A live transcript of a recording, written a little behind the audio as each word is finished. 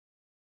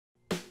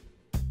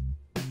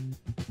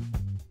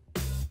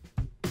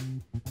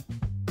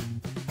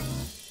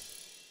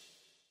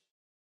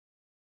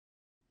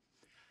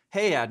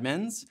Hey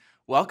admins,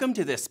 welcome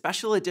to this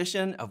special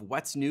edition of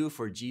What's New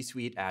for G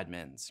Suite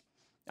Admins.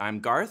 I'm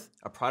Garth,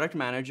 a product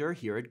manager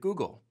here at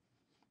Google.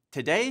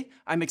 Today,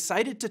 I'm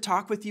excited to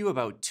talk with you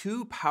about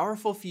two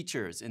powerful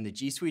features in the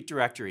G Suite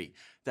directory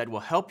that will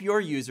help your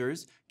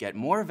users get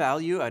more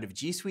value out of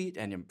G Suite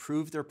and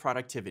improve their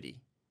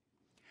productivity.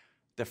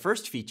 The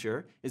first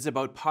feature is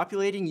about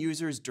populating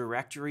users'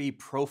 directory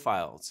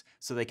profiles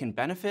so they can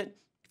benefit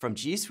from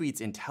G Suite's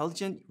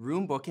intelligent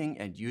room booking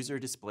and user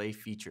display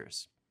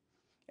features.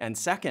 And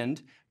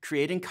second,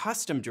 creating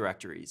custom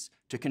directories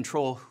to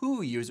control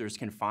who users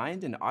can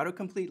find in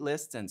autocomplete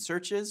lists and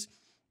searches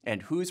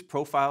and whose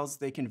profiles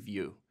they can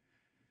view.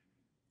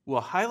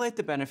 We'll highlight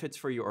the benefits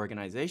for your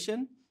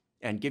organization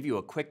and give you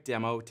a quick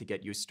demo to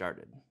get you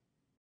started.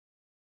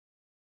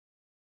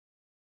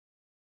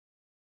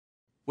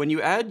 When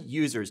you add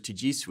users to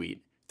G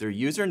Suite, their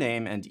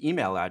username and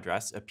email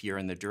address appear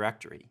in the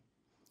directory.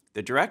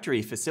 The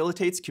directory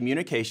facilitates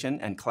communication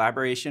and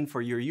collaboration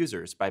for your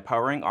users by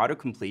powering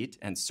autocomplete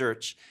and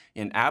search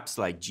in apps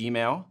like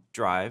Gmail,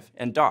 Drive,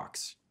 and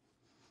Docs.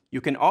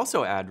 You can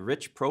also add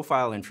rich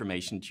profile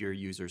information to your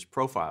users'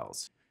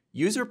 profiles.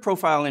 User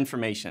profile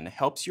information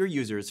helps your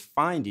users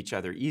find each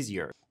other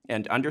easier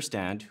and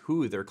understand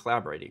who they're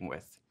collaborating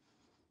with.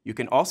 You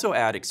can also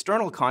add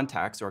external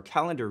contacts or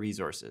calendar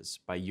resources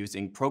by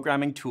using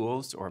programming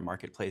tools or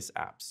marketplace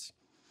apps.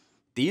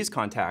 These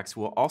contacts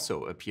will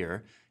also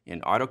appear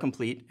in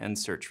autocomplete and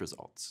search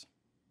results.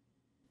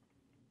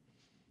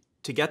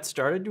 To get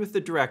started with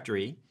the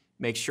directory,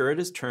 make sure it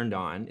is turned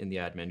on in the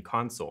admin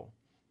console.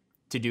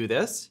 To do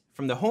this,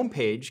 from the home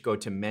page, go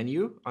to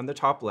Menu on the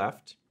top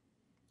left,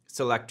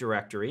 select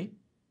Directory,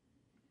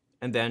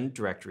 and then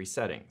Directory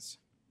Settings.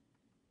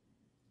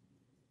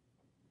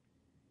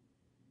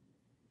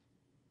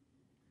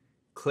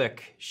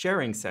 Click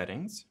Sharing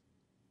Settings,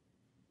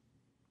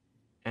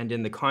 and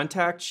in the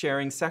Contact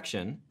Sharing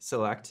section,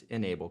 select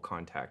Enable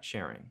Contact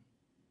Sharing.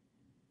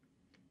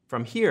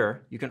 From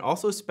here, you can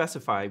also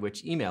specify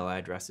which email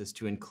addresses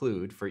to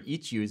include for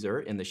each user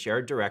in the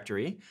shared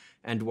directory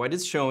and what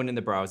is shown in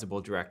the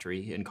browsable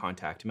directory in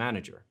Contact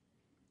Manager.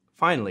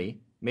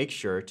 Finally, make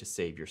sure to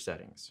save your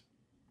settings.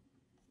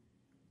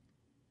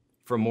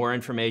 For more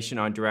information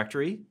on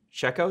directory,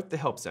 check out the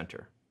Help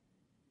Center.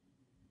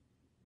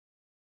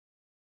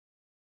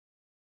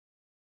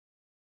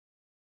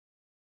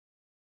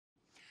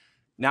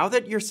 Now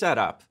that you're set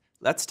up,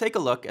 let's take a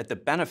look at the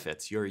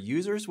benefits your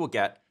users will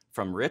get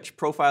from rich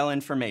profile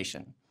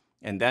information,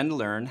 and then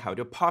learn how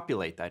to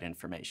populate that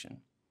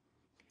information.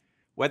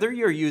 Whether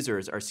your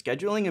users are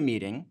scheduling a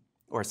meeting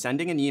or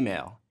sending an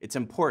email, it's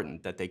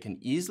important that they can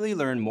easily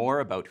learn more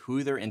about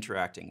who they're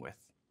interacting with.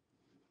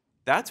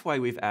 That's why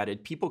we've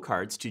added people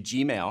cards to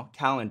Gmail,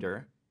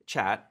 Calendar,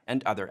 Chat,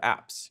 and other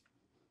apps.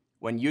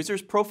 When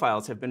users'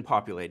 profiles have been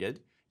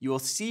populated, you will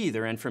see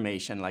their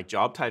information like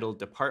job title,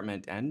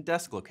 department, and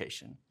desk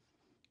location.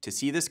 To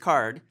see this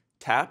card,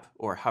 tap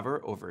or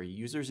hover over a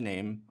user's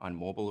name on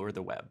mobile or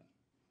the web.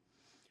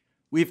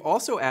 We've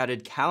also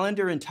added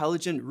Calendar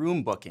Intelligent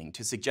Room Booking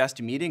to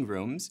suggest meeting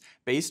rooms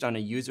based on a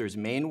user's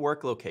main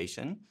work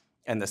location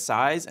and the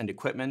size and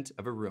equipment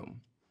of a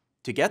room.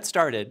 To get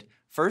started,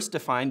 first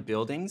define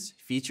buildings,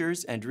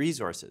 features, and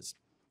resources,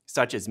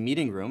 such as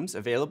meeting rooms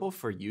available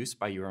for use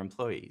by your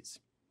employees.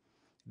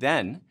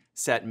 Then,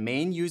 set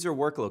main user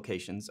work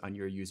locations on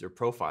your user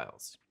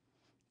profiles.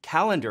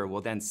 Calendar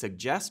will then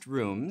suggest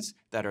rooms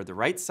that are the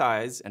right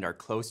size and are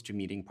close to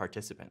meeting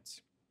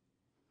participants.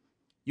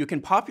 You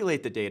can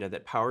populate the data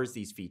that powers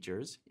these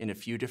features in a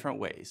few different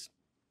ways.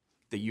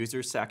 The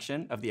Users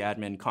section of the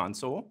Admin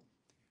Console,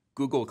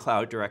 Google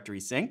Cloud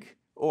Directory Sync,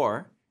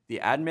 or the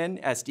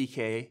Admin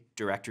SDK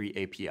Directory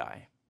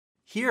API.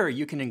 Here,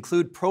 you can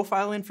include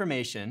profile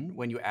information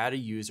when you add a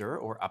user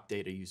or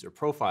update a user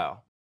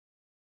profile.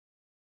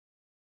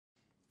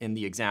 In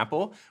the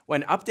example,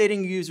 when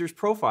updating a user's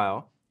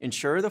profile,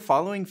 ensure the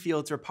following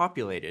fields are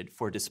populated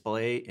for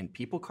display in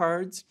people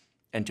cards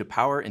and to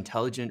power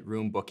intelligent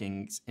room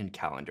bookings in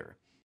Calendar,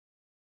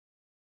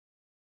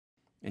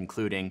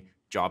 including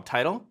job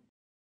title,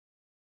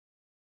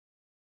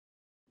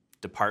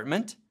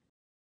 department,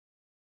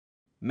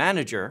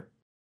 manager,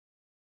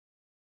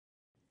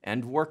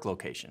 and work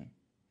location.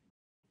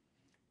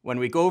 When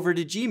we go over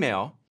to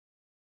Gmail,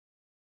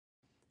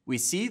 we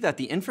see that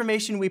the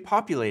information we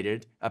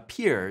populated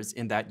appears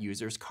in that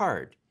user's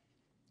card.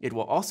 It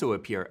will also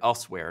appear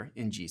elsewhere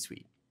in G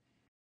Suite.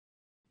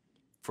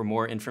 For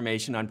more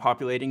information on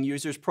populating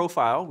users'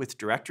 profile with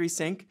Directory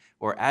Sync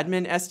or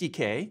Admin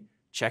SDK,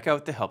 check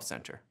out the Help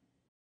Center.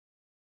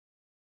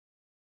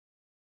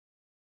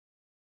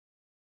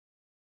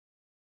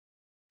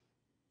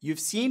 You've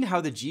seen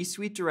how the G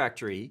Suite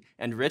directory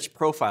and rich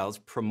profiles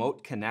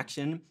promote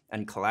connection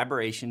and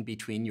collaboration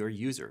between your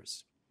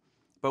users.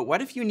 But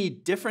what if you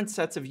need different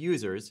sets of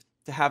users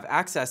to have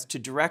access to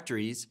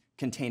directories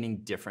containing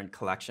different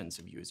collections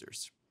of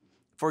users?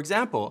 For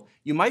example,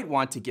 you might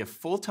want to give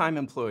full-time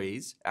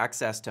employees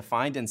access to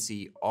find and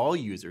see all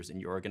users in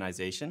your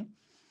organization,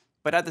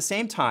 but at the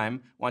same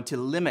time want to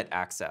limit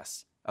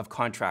access of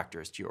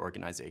contractors to your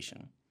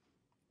organization.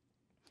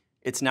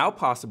 It's now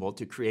possible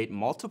to create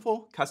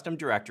multiple custom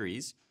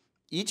directories,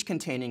 each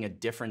containing a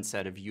different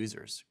set of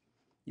users.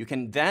 You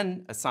can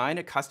then assign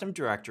a custom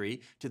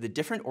directory to the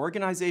different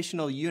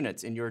organizational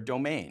units in your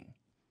domain.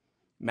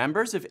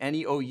 Members of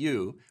any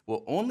OU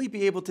will only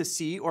be able to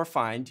see or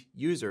find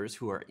users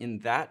who are in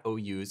that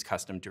OU's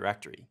custom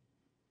directory.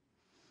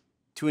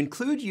 To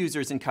include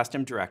users in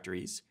custom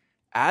directories,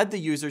 add the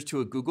users to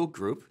a Google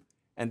group,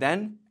 and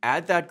then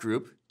add that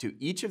group to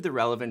each of the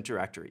relevant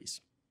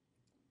directories.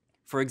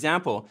 For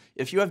example,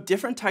 if you have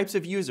different types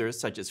of users,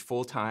 such as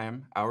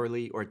full-time,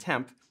 hourly, or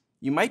temp,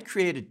 you might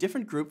create a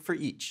different group for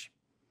each.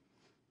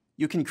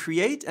 You can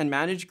create and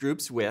manage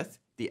groups with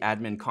the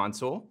Admin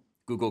Console,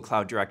 Google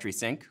Cloud Directory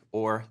Sync,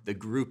 or the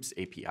Groups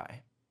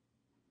API.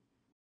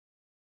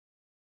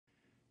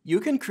 You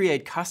can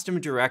create custom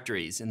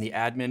directories in the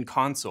Admin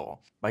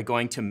Console by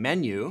going to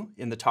Menu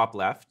in the top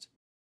left,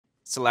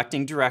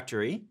 selecting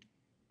Directory,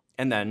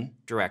 and then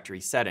Directory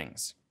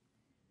Settings.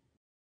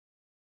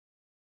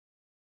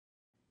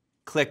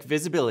 Click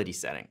Visibility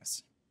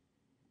Settings.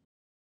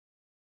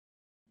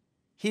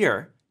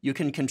 Here, you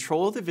can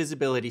control the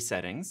visibility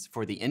settings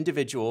for the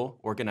individual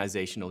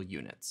organizational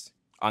units.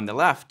 On the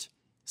left,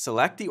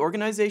 select the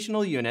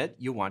organizational unit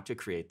you want to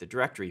create the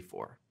directory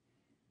for.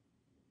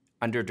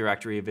 Under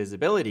Directory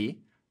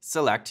Visibility,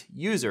 select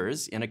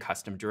Users in a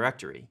custom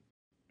directory.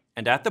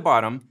 And at the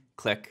bottom,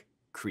 click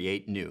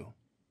Create New.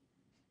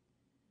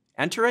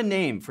 Enter a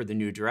name for the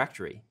new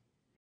directory.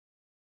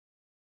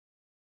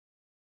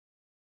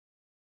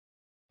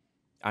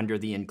 Under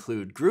the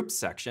Include Groups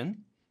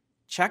section,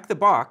 check the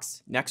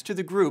box next to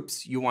the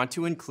groups you want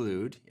to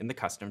include in the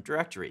custom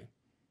directory.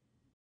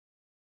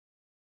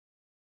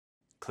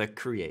 Click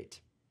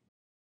Create.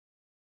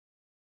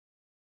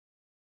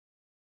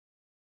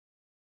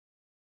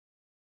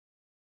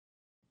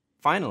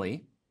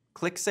 Finally,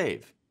 click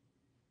Save.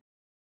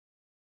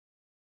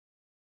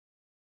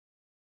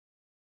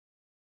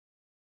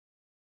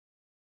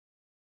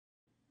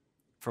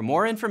 For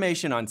more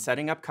information on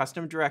setting up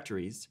custom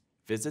directories,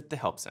 visit the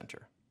Help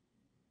Center.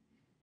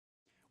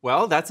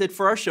 Well, that's it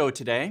for our show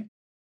today.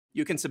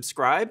 You can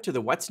subscribe to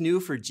the What's New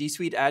for G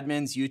Suite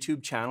Admins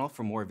YouTube channel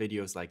for more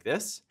videos like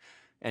this,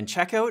 and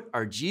check out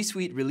our G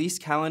Suite release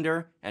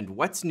calendar and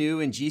What's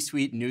New in G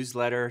Suite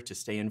newsletter to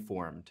stay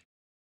informed.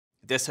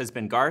 This has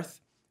been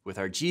Garth with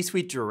our G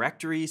Suite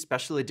Directory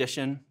Special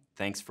Edition.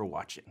 Thanks for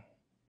watching.